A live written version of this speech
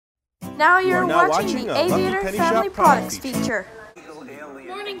Now you're watching the Aviator Family Products feature.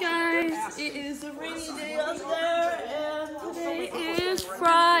 Morning, guys. It is a rainy day out there, and today is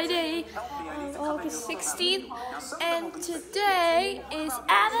Friday, August 16th, and today is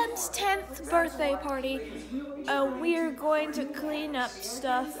Adam's 10th birthday party. We're going to clean up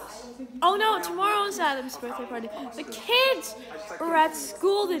stuff. Oh no, tomorrow is Adam's birthday party. The kids are at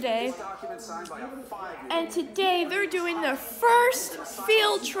school today, and today they're doing their first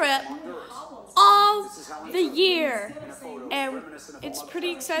field trip of the year. And it's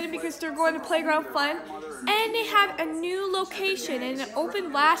pretty exciting because they're going to Playground Fun, and they have a new location, and it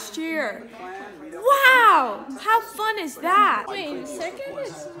opened last year. Wow! How fun is that? Wait a second,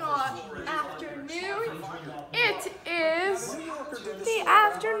 it's not afternoon. It is the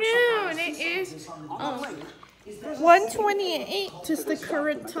afternoon. It is 1:28, just the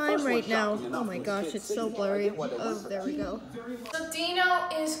current time right now. Oh my gosh, it's so blurry. Oh, there we go. So Dino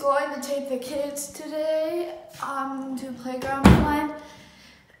is going to take the kids today to Playground Fun.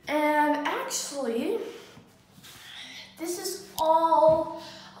 And actually, this is all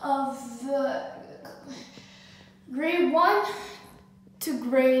of the grade 1 to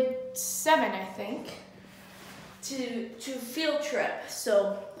grade 7, I think, to field trip.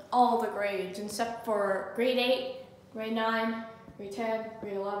 So all the grades except for grade 8, grade 9, grade 10,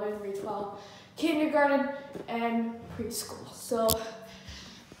 grade 11, grade 12, kindergarten, and preschool. So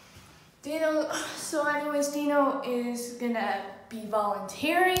Dino is gonna be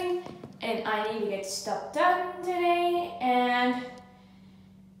volunteering, and I need to get stuff done today, and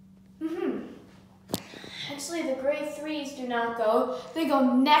actually the grade 3s do not go. They go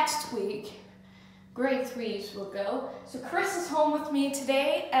next week. Grade 3s will go. So Chris is home with me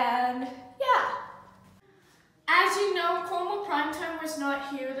today, and yeah. As you know, Como Primetime was not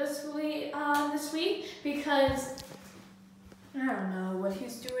here this week because I don't know what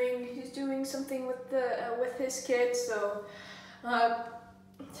he's doing. He's doing something with with his kids.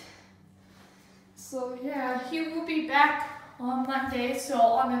 So yeah, he will be back on Monday. So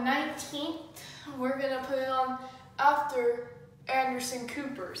on the 19th, we're gonna put it on after Anderson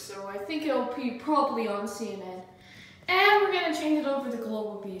Cooper, so I think it'll be probably on CNN. And we're gonna change it over to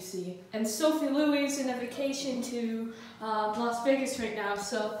Global BC. And Sophie Louie is in a vacation to Las Vegas right now,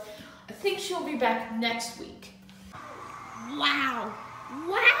 so I think she'll be back next week. Wow!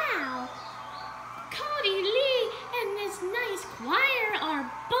 Wow! Cody Lee and this nice choir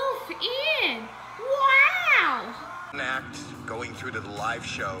are both in! Wow! An act going through to the live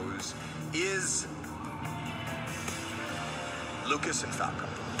shows is Lucas and Falco.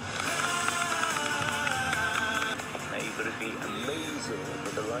 Now you've got to be amazing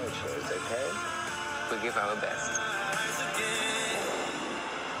with the live shows, okay? We'll give our best.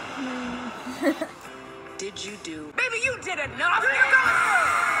 Did you do? Maybe you did enough!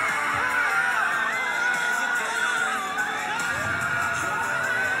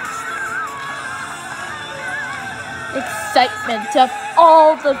 Excitement of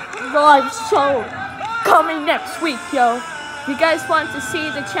all the live shows coming next week, yo. If you guys want to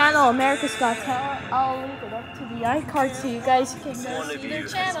see the channel America's Got Talent, I'll link it up to the iCard so you guys can go see their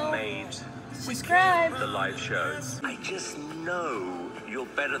channel. Subscribe. The live shows. I just know you're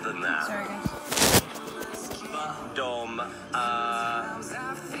better than that. Sorry, guys. Dom,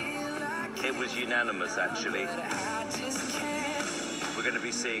 it was unanimous, actually. We're going to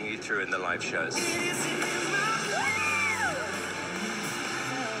be seeing you through in the live shows.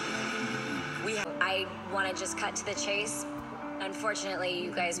 I want to just cut to the chase. Unfortunately,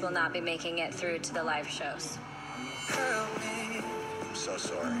 you guys will not be making it through to the live shows. I'm so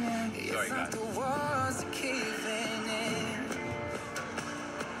sorry. Sorry, guys.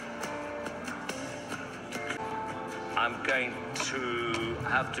 I'm going to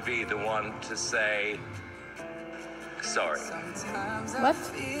have to be the one to say sorry. What?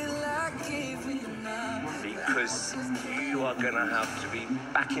 Because you are going to have to be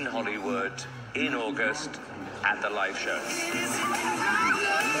back in Hollywood in August at the live show.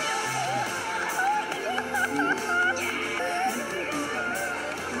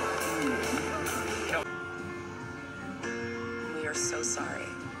 We are so sorry.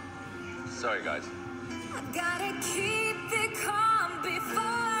 Sorry, guys. Gotta keep it calm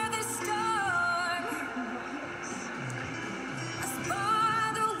before the storm.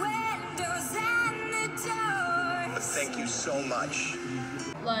 Bar the windows and the doors. Thank you so much.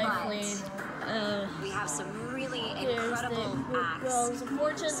 Lively. We have some really incredible acts. Well,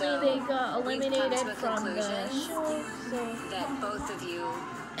 unfortunately, they got eliminated from the show. So that both of you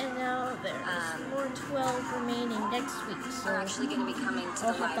and now there's more 12 remaining next week. So are actually going to be coming to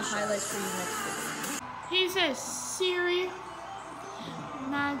I'll the have the live highlights shows. for you next week. He says Siri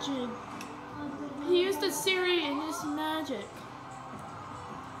Magic He used a Siri in his magic.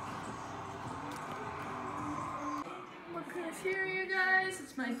 What can I share you guys?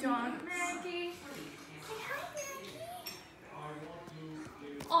 It's my dog Maggie. Say hi,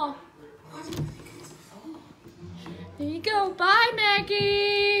 Maggie. Oh. There you go. Bye,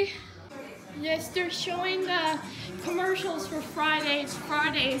 Maggie. Yes, they're showing the commercials for Fridays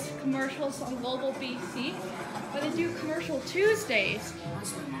commercials on Global BC, but they do commercial Tuesdays.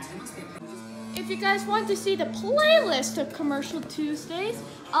 If you guys want to see the playlist of Commercial Tuesdays,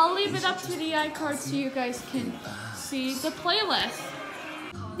 I'll leave it up to the iCard so you guys can see the playlist.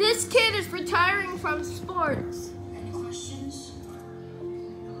 This kid is retiring from sports. Any questions?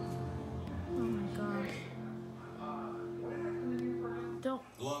 Oh my god. Don't.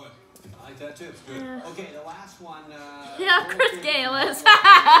 Love it. I like that too. It's good. Yeah. Okay, the last one. Yeah, Chris Gale is.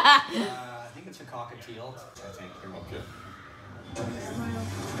 I think it's a cockatiel. I think. Okay.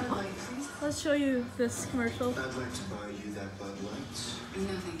 Let's show you this commercial. I'd like to buy you that Bud Light.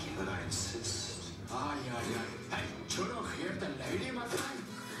 No, thank you. But I insist. Ay, ay, ay. Hey, churro, hear the lady, my friend.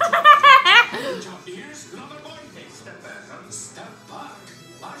 Put your ears, lover boy. Hey, step back, step back.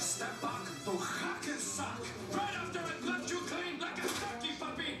 I step back to hack and suck. Right after I left you clean like a sucky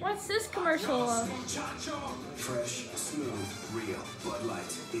puppy. What's this commercial of? Fresh, smooth, real Bud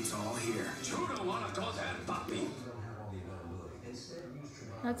Light. It's all here. You don't want to go there, puppy.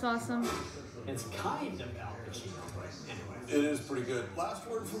 That's awesome. It's kind of Al Pacino, but anyway. It is pretty good. Last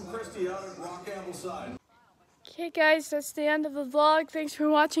word from Christy out at Rock Ambleside. Okay guys, that's the end of the vlog. Thanks for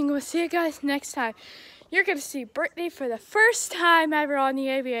watching. We'll see you guys next time. You're going to see Brittany for the first time ever on the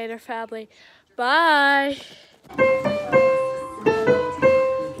Aviator family. Bye.